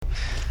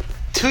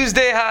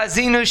Tuesday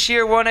Ha'azinu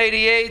Shir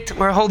 188.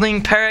 We're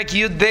holding Perek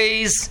Yud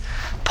Beis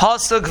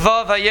Pasuk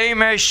Vav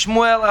Vayomer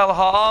Shmuel El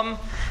Ha'am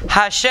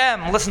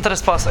Hashem. Listen to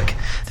this pasuk.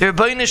 The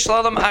Rebbeinu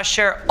Shalom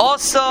Asher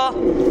Asa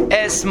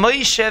Es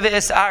Moshe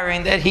Ve'es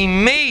Aaron, that he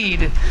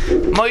made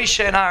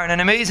Moshe and Aaron.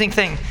 An amazing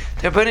thing.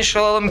 The Rebbeinu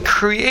Shalom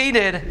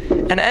created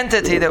an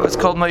entity that was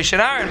called Moshe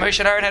and Aaron. Moshe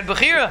and Aaron had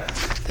Bechira.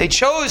 They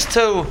chose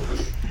to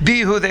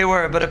be who they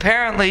were, but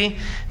apparently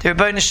the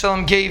Rebbeinu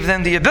Shalom gave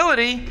them the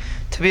ability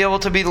to be able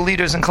to be the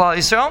leaders in Klal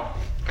Yisrael.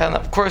 And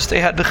of course they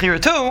had Bechira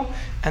too,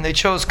 and they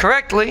chose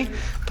correctly,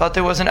 but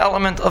there was an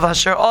element of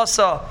Asher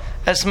Asa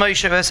Es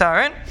Moshe Ve'es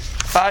Aaron,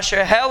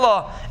 Asher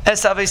Hela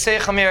Es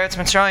Aveseichem Yeretz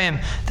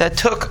Mitzrayim, that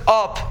took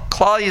up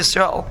Klal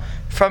Yisrael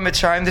from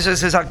Mitzrayim. This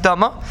is his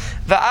Hakdama.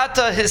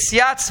 Va'ata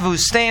Hisyatzvu,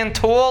 stand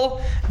tall,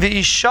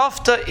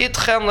 V'ishafta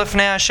itchem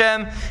lefnei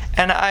Hashem,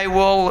 and I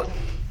will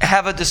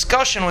have a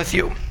discussion with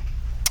you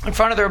in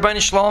front of the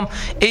Rebbeinu Shalom.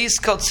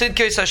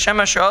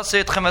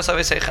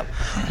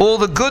 All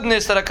the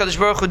goodness that HaKadosh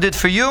Baruch Hu did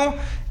for you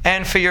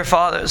and for your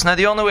fathers. Now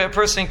the only way a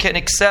person can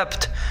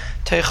accept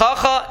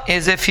Teichacha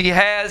is if he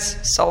has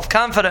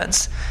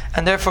self-confidence,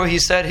 and therefore he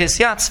said his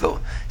yatzvu,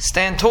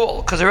 stand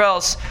tall, because or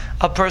else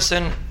a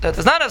person that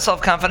does not have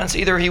self-confidence,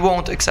 either he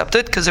won't accept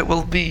it because it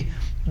will be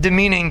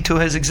demeaning to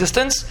his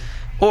existence,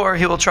 or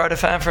he will try to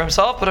fend for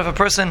himself. But if a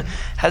person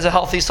has a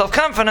healthy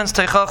self-confidence,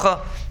 Teichacha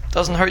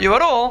doesn't hurt you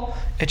at all,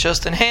 it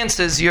just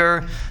enhances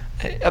your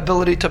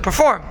ability to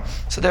perform.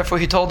 So therefore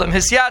he told them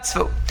his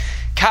yatzvu.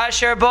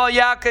 Kasher ba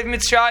Yaakov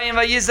Mitzrayim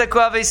vayizaku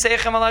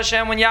aveseichem al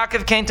Hashem. When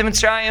Yaakov came to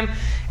Mitzrayim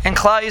and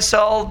Klal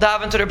Yisrael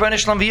davened to the Rebbeinu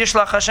Shalom,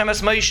 v'yishlach Hashem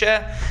es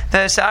Moshe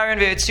ve'es Aaron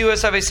ve'etziu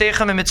es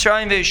aveseichem in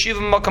Mitzrayim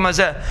ve'yeshivim makom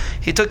hazeh.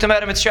 He took them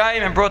out of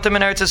Mitzrayim and brought them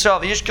in Eretz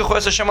Yisrael. V'yishkechu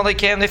es Hashem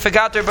aleikeim. They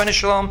forgot the Rebbeinu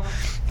Shalom.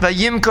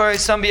 V'yimkor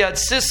esam b'yad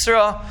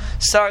Sisra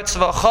sar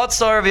tzva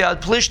chatzar v'yad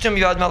plishtim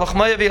v'yad melech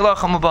maya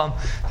v'yilacham ubam.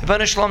 The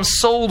Rebbeinu Shalom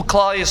sold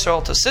Klal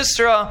Yisrael to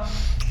Sisra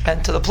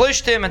and to the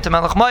plishtim and to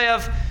melech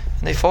mayav.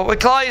 And they fought with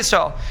Klal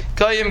Yisrael.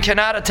 Goyim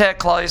cannot attack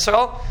Klal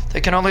Yisrael.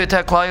 They can only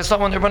attack Klal Yisrael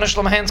when the Rebbeinu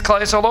Shalom hands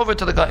Klal Yisrael over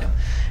to the Goyim.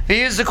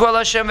 They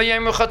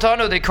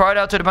cried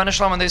out to the Rebbeinu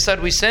Shalom and they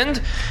said, we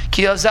sinned.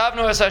 Ki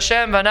azavnu es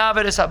Hashem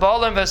v'navid es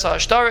habalim v'es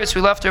ha'ashtaris.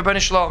 We left the Rebbeinu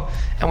Shalom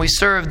and we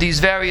served these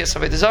various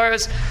avodah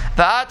zaros.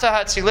 V'ata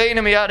hatzileinu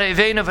miyad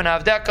eveinu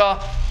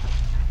v'navdeka.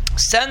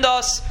 Send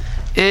us,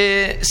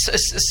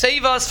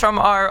 save us from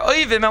our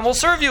oivim and we'll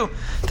serve you.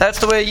 That's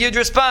the way Yid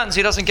responds.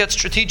 He doesn't get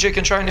strategic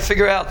in trying to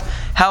figure out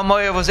how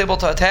Moav was able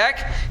to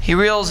attack. He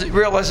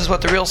realizes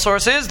what the real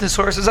source is. The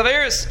source is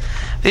Averis.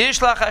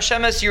 V'yishlach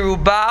Hashem es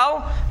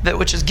Yerubal,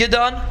 which is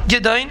Gidain,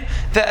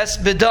 v'es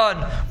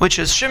Bedan, which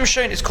is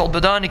Shimshon. It's called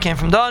Bedan. He came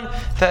from Dan.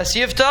 V'es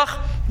Yiftach,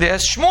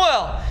 v'es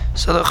Shmuel.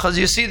 So because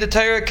you see the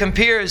Torah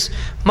compares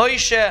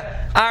Moshe,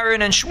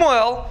 Aaron, and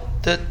Shmuel,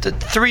 the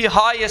three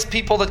highest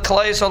people that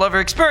Klal Yisrael ever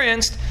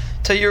experienced,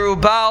 to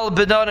Yerubal,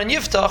 Bedan, and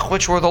Yiftach,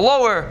 which were the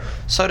lower,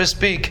 so to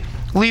speak,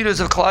 leaders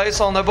of Klal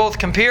Yisrael, and they're both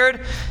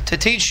compared to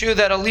teach you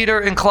that a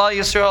leader in Klal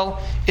Yisrael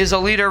is a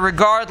leader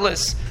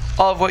regardless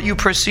of what you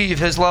perceive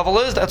his level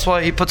is. That's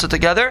why he puts it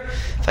together.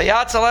 He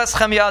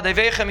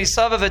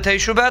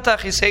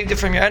saved you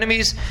from your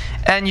enemies,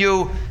 and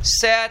you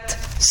sat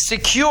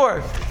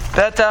secure.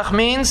 Betach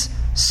means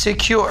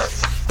secure.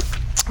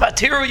 But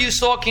here you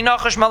saw Ki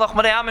Nachash Melech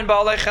Mareamin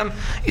Ba'alechem.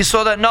 You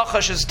saw that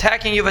Nachash is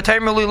attacking you.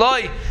 V'taymer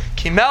Liloi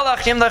Ki Melech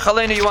Yimlech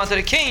Aleinu. You wanted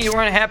a king. You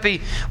weren't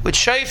happy with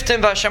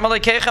Shaftim V'Hashem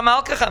Alekeichem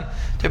Alkechem.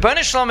 The Rebbeinu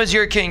Shalom is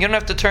your king. You don't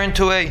have to turn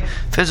to a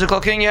physical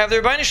king. You have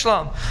the Rebbeinu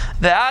Shalom.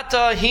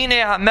 Ve'ata Hine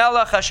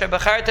HaMelech Asher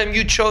Bechartem.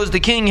 You chose the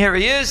king. Here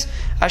he is.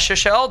 Asher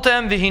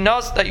She'altem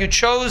V'hinas, that you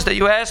chose, that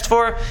you asked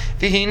for.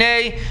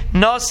 V'hine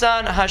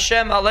Nasan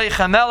Hashem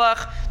Aleichem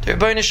Melech. The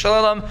Rebbeinu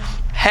Shalom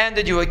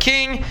handed you a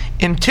king.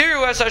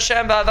 Imtiru es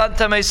Hashem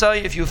ba'avadta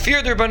meisai. If you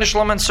fear the Rebbeinu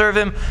Shalom and serve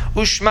him,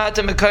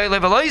 ushmatem b'kayle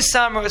v'lo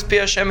yisamru es pi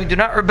Hashem. Do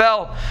not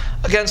rebel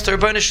against the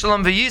Rebbeinu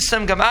Shalom.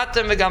 V'yisam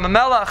gamatem v'gam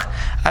melach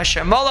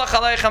Hashem malach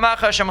aleichem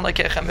acha Hashem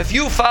aleikechem. If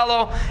you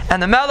follow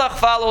and the melach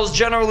follows,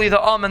 generally the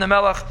and the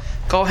melach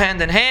go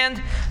hand in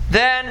hand,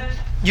 then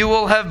you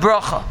will have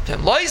bracha.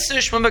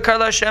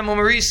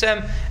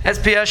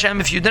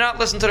 If you do not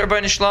listen to the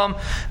Rebbeinu Shalom,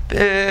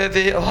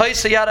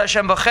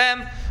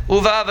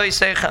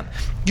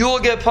 you will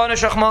get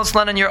punished,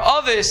 and your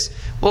avis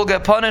will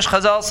get punished.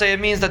 Chazal say it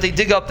means that they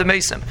dig up the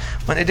mesim.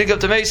 When they dig up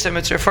the mesim,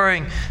 it's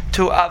referring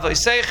to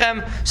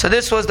avaseichem. So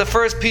this was the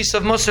first piece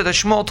of Musar that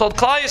Shmuel told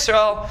Klal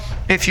Yisrael.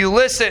 If you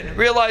listen,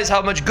 realize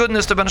how much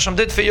goodness the Rebbeinu Shalom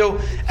did for you,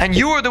 and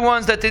you were the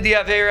ones that did the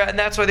avera, and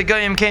that's why the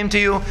Goyim came to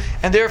you,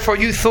 and therefore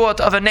you thought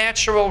of a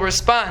natural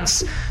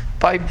response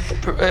by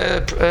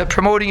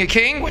promoting a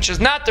king, which is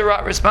not the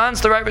right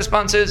response. The right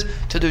response is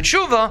to do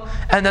tshuva,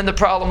 and then the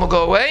problem will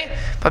go away.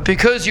 But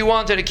because you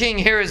wanted a king,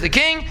 here is the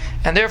king,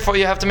 and therefore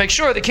you have to make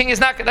sure the king is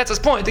not, that's his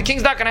point, the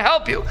king's not going to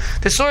help you.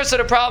 The source of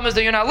the problem is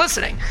that you're not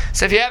listening.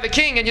 So if you have a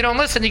king and you don't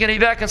listen, you're going to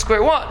be back in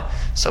square one.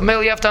 So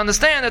merely you have to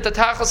understand that the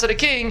tachlis of the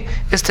king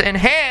is to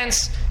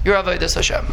enhance your avodas Hashem.